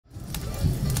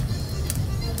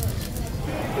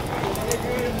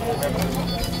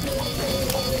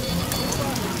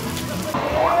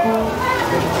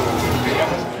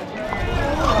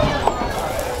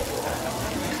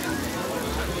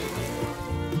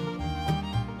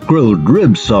Grilled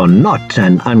ribs are not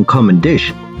an uncommon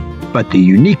dish, but the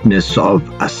uniqueness of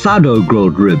Asado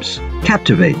grilled ribs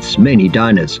captivates many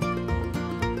diners.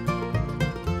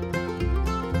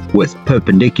 With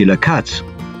perpendicular cuts,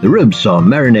 the ribs are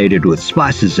marinated with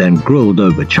spices and grilled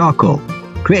over charcoal,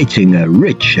 creating a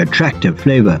rich, attractive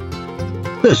flavor.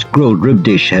 This grilled rib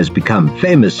dish has become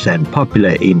famous and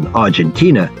popular in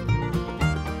Argentina.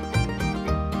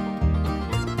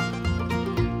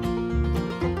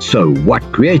 So what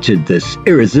created this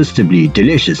irresistibly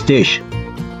delicious dish?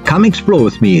 Come explore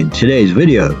with me in today's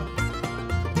video.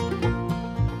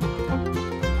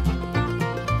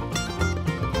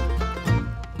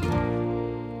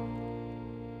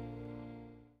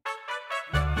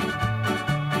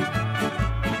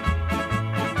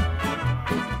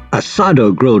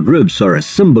 Asado grilled ribs are a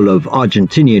symbol of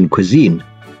Argentinian cuisine,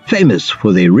 famous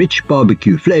for their rich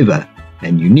barbecue flavor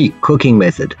and unique cooking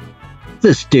method.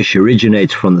 This dish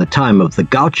originates from the time of the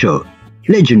Gaucho,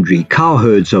 legendary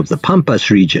cowherds of the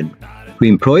Pampas region, who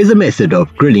employ the method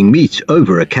of grilling meat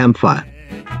over a campfire.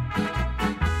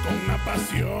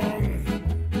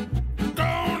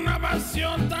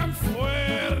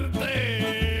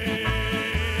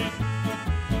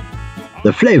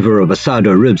 The flavor of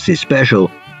asado ribs is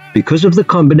special because of the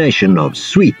combination of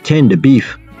sweet tender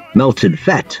beef, melted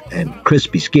fat and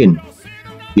crispy skin.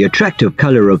 The attractive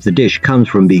color of the dish comes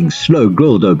from being slow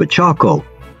grilled over charcoal,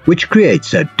 which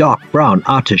creates a dark brown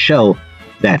outer shell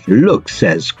that looks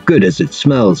as good as it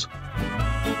smells.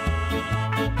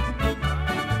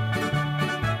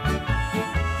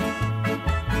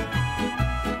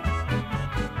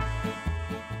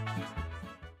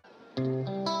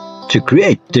 To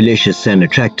create delicious and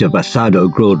attractive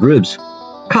asado grilled ribs,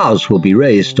 cows will be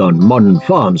raised on modern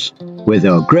farms where they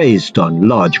are grazed on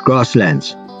large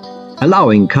grasslands.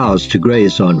 Allowing cows to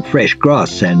graze on fresh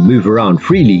grass and move around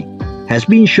freely has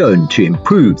been shown to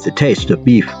improve the taste of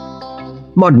beef.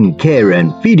 Modern care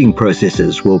and feeding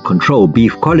processes will control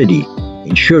beef quality,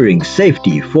 ensuring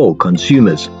safety for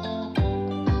consumers.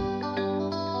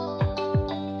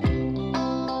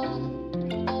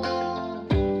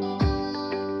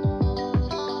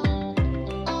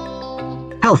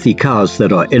 Healthy cows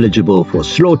that are eligible for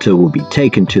slaughter will be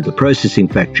taken to the processing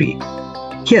factory.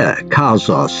 Here, cows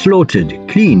are slaughtered,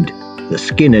 cleaned, the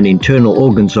skin and internal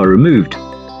organs are removed,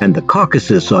 and the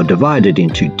carcasses are divided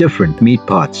into different meat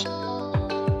parts.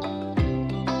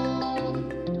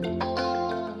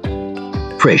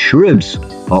 Fresh ribs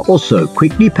are also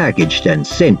quickly packaged and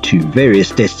sent to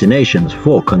various destinations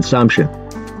for consumption.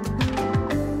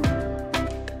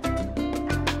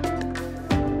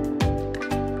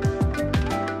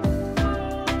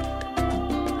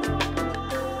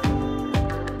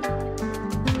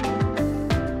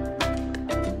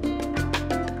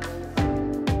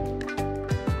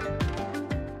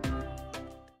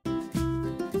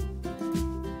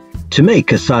 To make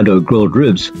asado grilled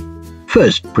ribs,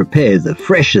 first prepare the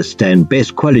freshest and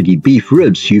best quality beef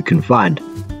ribs you can find.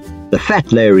 The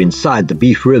fat layer inside the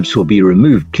beef ribs will be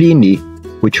removed cleanly,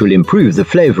 which will improve the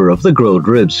flavor of the grilled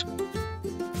ribs.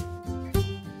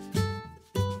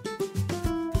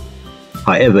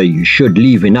 However, you should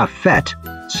leave enough fat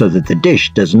so that the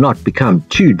dish does not become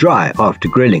too dry after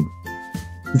grilling.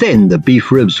 Then the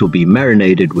beef ribs will be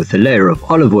marinated with a layer of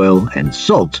olive oil and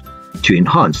salt to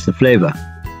enhance the flavor.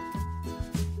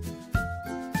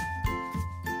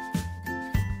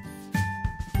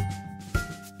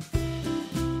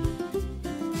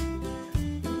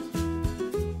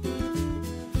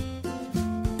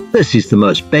 This is the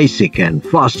most basic and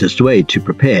fastest way to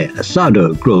prepare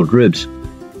asado grilled ribs.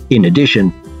 In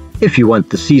addition, if you want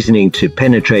the seasoning to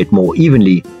penetrate more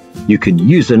evenly, you can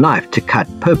use a knife to cut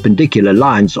perpendicular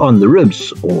lines on the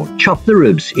ribs or chop the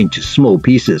ribs into small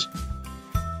pieces.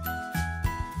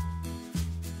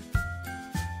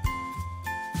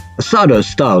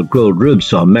 Asado-style grilled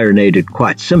ribs are marinated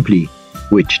quite simply,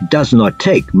 which does not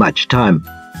take much time.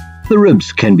 The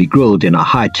ribs can be grilled in a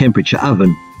high-temperature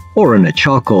oven or on a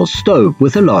charcoal stove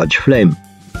with a large flame.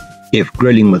 If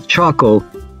grilling with charcoal,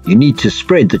 you need to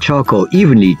spread the charcoal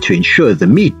evenly to ensure the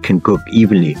meat can cook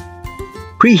evenly.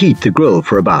 Preheat the grill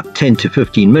for about 10 to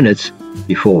 15 minutes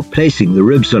before placing the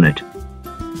ribs on it.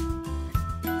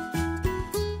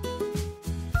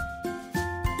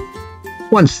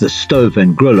 Once the stove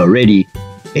and grill are ready,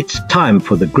 it's time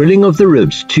for the grilling of the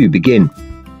ribs to begin.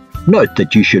 Note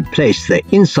that you should place the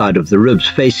inside of the ribs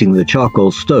facing the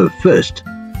charcoal stove first.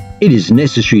 It is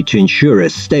necessary to ensure a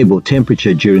stable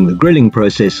temperature during the grilling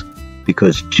process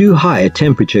because too high a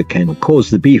temperature can cause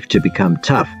the beef to become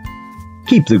tough.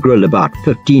 Keep the grill about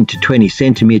 15 to 20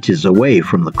 centimeters away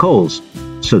from the coals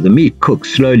so the meat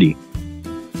cooks slowly.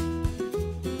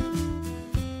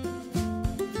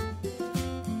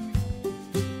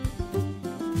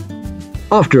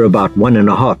 After about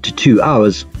 1.5 to 2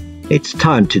 hours, it's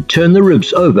time to turn the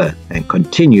ribs over and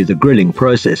continue the grilling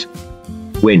process.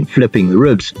 When flipping the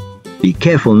ribs, be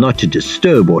careful not to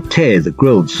disturb or tear the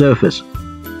grilled surface.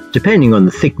 Depending on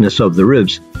the thickness of the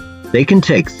ribs, they can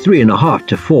take 3.5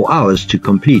 to 4 hours to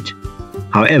complete.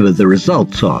 However, the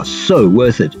results are so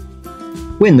worth it.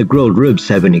 When the grilled ribs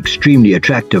have an extremely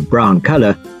attractive brown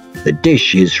color, the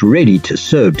dish is ready to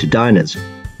serve to diners.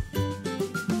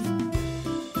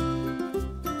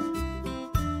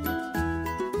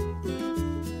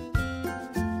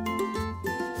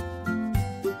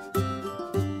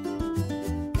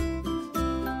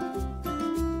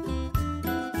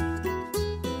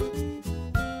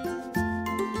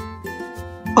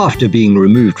 After being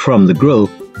removed from the grill,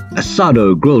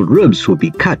 Asado grilled ribs will be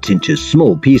cut into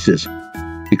small pieces.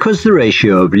 Because the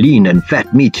ratio of lean and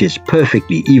fat meat is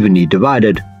perfectly evenly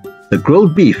divided, the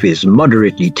grilled beef is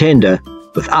moderately tender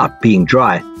without being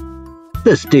dry.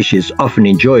 This dish is often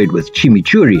enjoyed with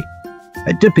chimichurri,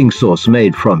 a dipping sauce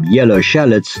made from yellow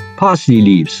shallots, parsley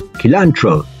leaves,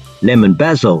 cilantro, lemon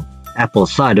basil, apple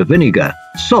cider vinegar,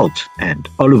 salt, and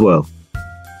olive oil.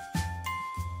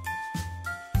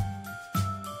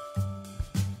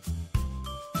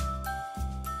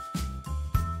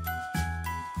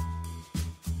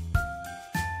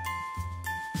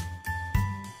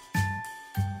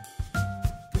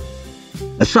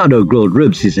 Asado grilled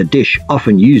ribs is a dish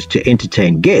often used to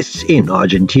entertain guests in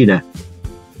Argentina.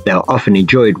 They are often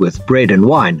enjoyed with bread and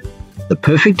wine, the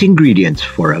perfect ingredients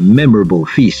for a memorable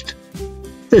feast.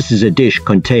 This is a dish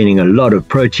containing a lot of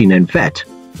protein and fat,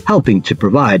 helping to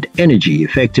provide energy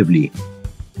effectively.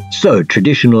 So,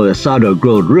 traditional Asado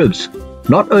grilled ribs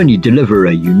not only deliver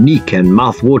a unique and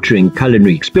mouth-watering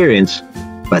culinary experience,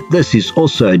 but this is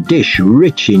also a dish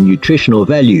rich in nutritional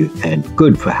value and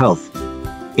good for health.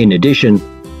 In addition,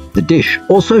 the dish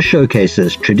also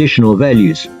showcases traditional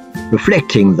values,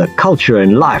 reflecting the culture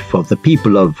and life of the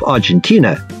people of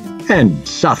Argentina and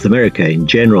South America in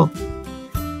general.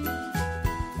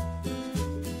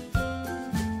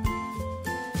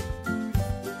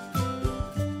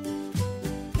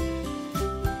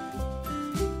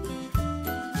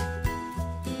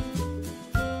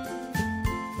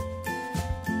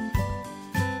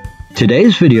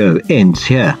 Today's video ends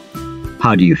here.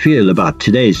 How do you feel about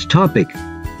today's topic?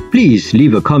 Please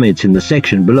leave a comment in the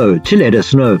section below to let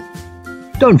us know.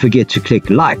 Don't forget to click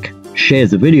like, share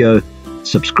the video,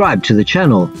 subscribe to the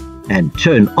channel, and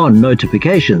turn on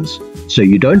notifications so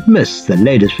you don't miss the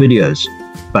latest videos.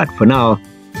 But for now,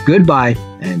 goodbye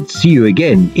and see you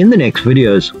again in the next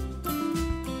videos.